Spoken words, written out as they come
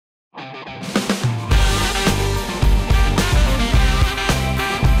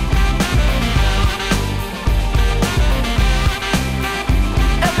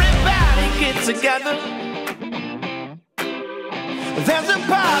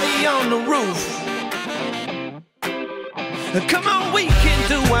party on the roof. Come on, we can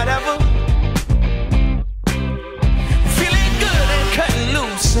do whatever. Feeling good and cutting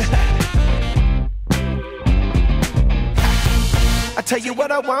loose. I tell you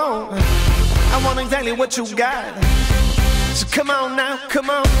what I want exactly what you got. So come on now, come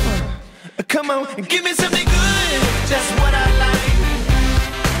on, and give me something good, just what I like.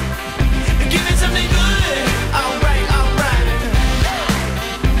 Give me something good, alright.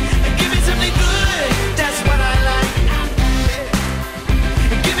 Give me something good, that's what I like.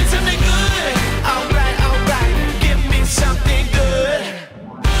 Give me something good, alright. Give me something good.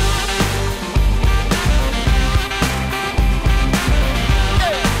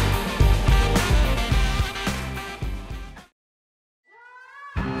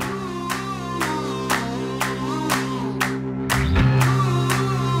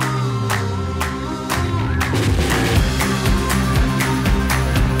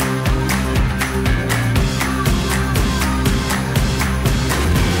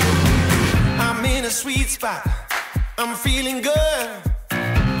 Sweet spot, I'm feeling good.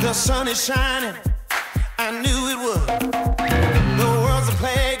 The sun is shining, I knew it would. The world's a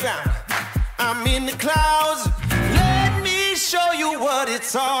playground, I'm in the clouds. Let me show you what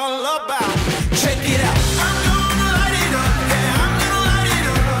it's all about. Check it out, I'm gonna light it up, yeah, I'm gonna light it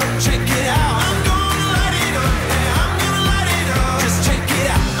up. Check it out, I'm gonna light it up, yeah, I'm gonna light it up. Just check it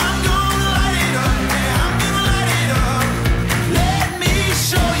out, I'm gonna light it up, yeah, I'm gonna light it up. Let me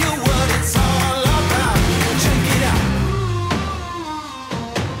show you what it's all about.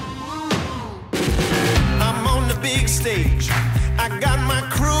 Big stage, I got my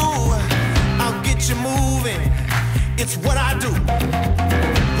crew. I'll get you moving. It's what I do.